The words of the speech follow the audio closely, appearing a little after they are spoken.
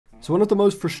So one of the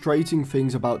most frustrating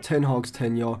things about Ten Hag's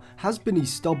tenure has been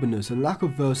his stubbornness and lack of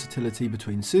versatility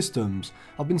between systems.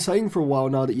 I've been saying for a while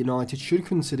now that United should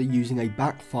consider using a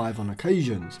back five on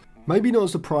occasions. Maybe not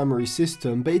as the primary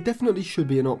system, but it definitely should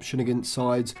be an option against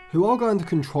sides who are going to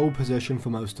control possession for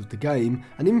most of the game,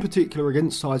 and in particular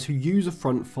against sides who use a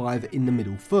front five in the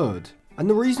middle third. And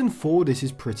the reason for this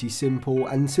is pretty simple,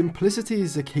 and simplicity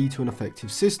is the key to an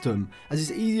effective system, as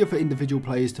it's easier for individual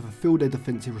players to fulfill their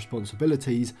defensive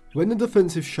responsibilities when the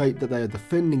defensive shape that they are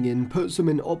defending in puts them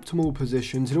in optimal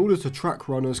positions in order to track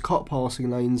runners, cut passing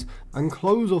lanes and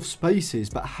close off spaces.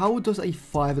 But how does a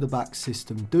five at the back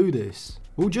system do this?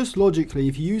 Well, just logically,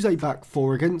 if you use a back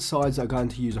four against sides that are going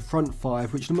to use a front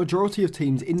five, which the majority of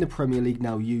teams in the Premier League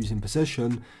now use in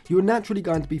possession, you are naturally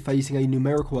going to be facing a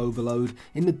numerical overload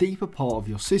in the deeper part of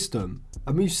your system.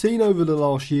 And we've seen over the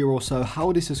last year or so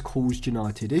how this has caused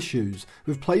United issues,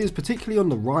 with players particularly on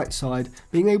the right side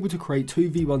being able to create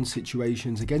 2v1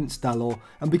 situations against Dalot,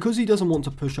 and because he doesn't want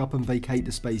to push up and vacate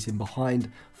the space in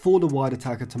behind for the wide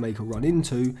attacker to make a run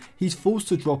into, he's forced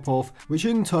to drop off, which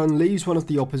in turn leaves one of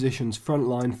the opposition's front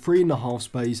line free in the half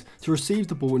space to receive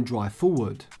the ball and drive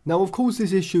forward. Now of course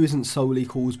this issue isn't solely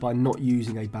caused by not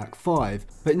using a back five,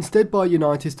 but instead by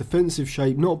United's defensive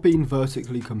shape not being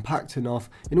vertically compact enough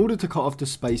in order to cut off the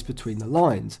space between the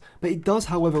lines. But it does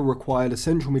however require the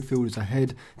central midfielders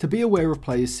ahead to be aware of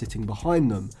players sitting behind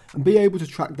them, and be able to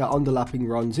track their underlapping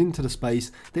runs into the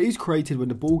space that is created when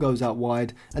the ball goes out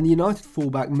wide and the United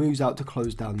fullback moves out to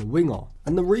close down the winger.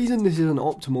 And the reason this isn't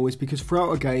optimal is because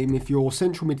throughout a game, if your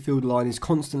central midfield line is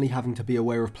constantly having to be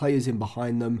aware of players in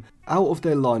behind them, out of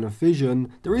their line of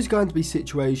vision, there is going to be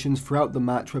situations throughout the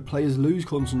match where players lose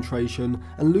concentration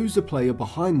and lose the player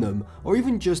behind them, or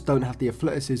even just don't have the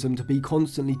athleticism to be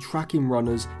constantly tracking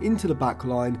runners into the back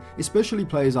line, especially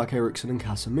players like Eriksen and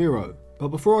Casemiro. But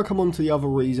before I come on to the other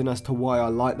reason as to why I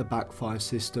like the back five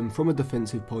system from a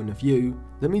defensive point of view,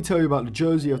 let me tell you about the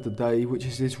jersey of the day, which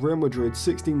is this Real Madrid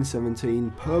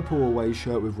 16-17 purple away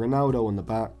shirt with Ronaldo on the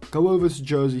back. Go over to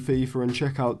Jersey FIFA and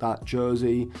check out that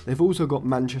jersey. They've also got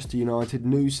Manchester United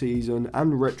new season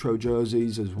and retro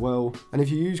jerseys as well. And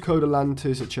if you use code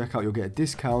Atlantis at checkout, you'll get a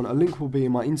discount. A link will be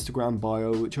in my Instagram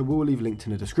bio, which I will leave linked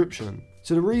in the description.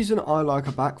 So the reason I like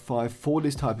a back five for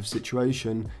this type of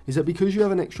situation is that because you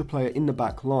have an extra player in the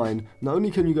back line, not only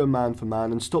can you go man for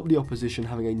man and stop the opposition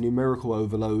having a numerical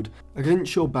overload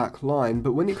against your back line,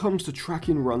 but when it comes to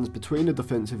tracking runs between the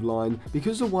defensive line,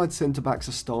 because the wide centre backs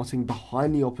are starting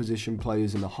behind the opposition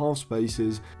players in the half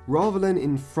spaces rather than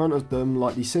in front of them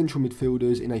like the central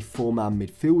midfielders in a four-man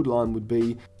midfield line would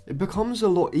be, it becomes a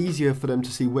lot easier for them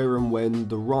to see where and when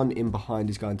the run in behind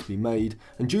is going to be made,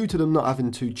 and due to them not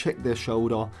having to check their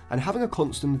shoulder and having a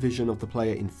constant vision of the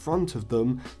player in front of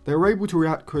them, they're able to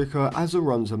react quicker as the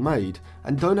runs are made,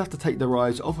 and don't have to take their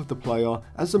eyes off of the player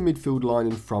as the midfield line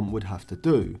in front would have to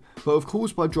do. But of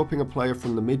course by dropping a player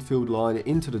from the midfield line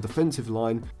into the defensive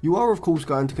line, you are of course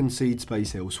going to concede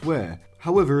space elsewhere.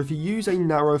 However, if you use a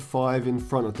narrow five in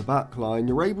front of the back line,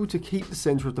 you're able to keep the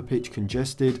centre of the pitch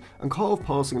congested and cut off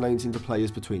passing lanes into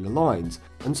players between the lines,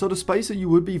 and so the space that you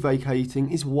would be vacating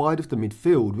is wide of the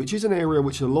midfield, which is an area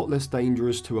which is a lot less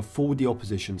dangerous to afford the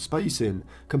opposition space in,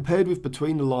 compared with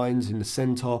between the lines in the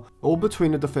centre or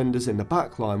between the defenders in the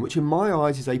back line, which in my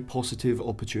eyes is a positive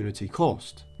opportunity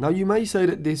cost. Now you may say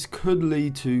that this could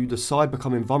lead to the side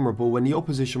becoming vulnerable when the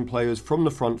opposition players from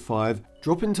the front five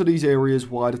drop into these areas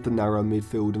wide of the narrow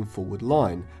midfield and forward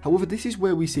line. However, this is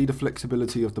where we see the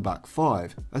flexibility of the back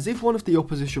five, as if one of the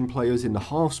opposition players in the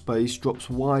half space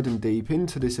drops wide and deep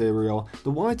into this area,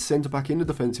 the wide centre back in the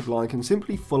defensive line can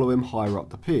simply follow him higher up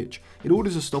the pitch in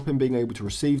order to stop him being able to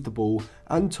receive the ball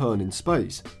and turn in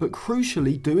space, but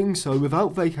crucially doing so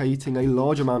without vacating a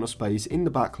large amount of space in the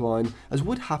back line as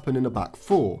would happen in a back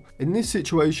four. In this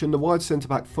situation, the wide centre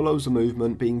back follows the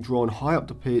movement being drawn high up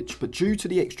the pitch, but due to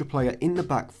the extra player in the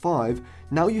back five,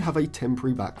 now you have a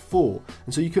temporary back four,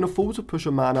 and so you can afford to push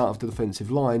a man out of the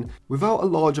defensive line without a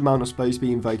large amount of space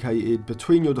being vacated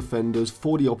between your defenders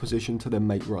for the opposition to then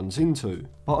make runs into.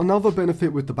 But another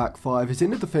benefit with the back five is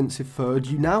in the defensive third,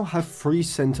 you now have three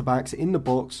centre backs in the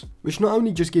box, which not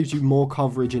only just gives you more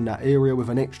coverage in that area with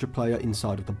an extra player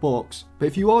inside of the box, but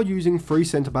if you are using three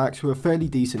centre backs who are fairly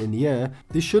decent in the air,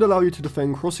 this should allow you to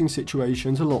defend crossing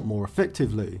situations a lot more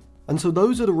effectively. And so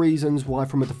those are the reasons why,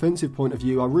 from a defensive point of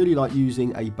view, I really like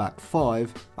using a back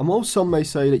 5. And while some may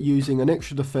say that using an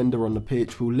extra defender on the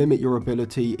pitch will limit your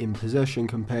ability in possession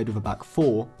compared with a back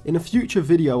 4, in a future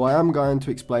video I am going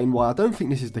to explain why I don't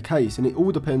think this is the case, and it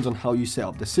all depends on how you set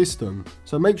up the system.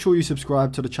 So make sure you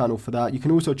subscribe to the channel for that. You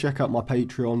can also check out my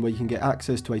Patreon, where you can get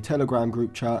access to a Telegram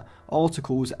group chat,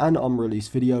 articles and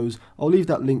unreleased videos. I'll leave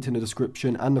that linked in the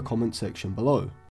description and the comment section below.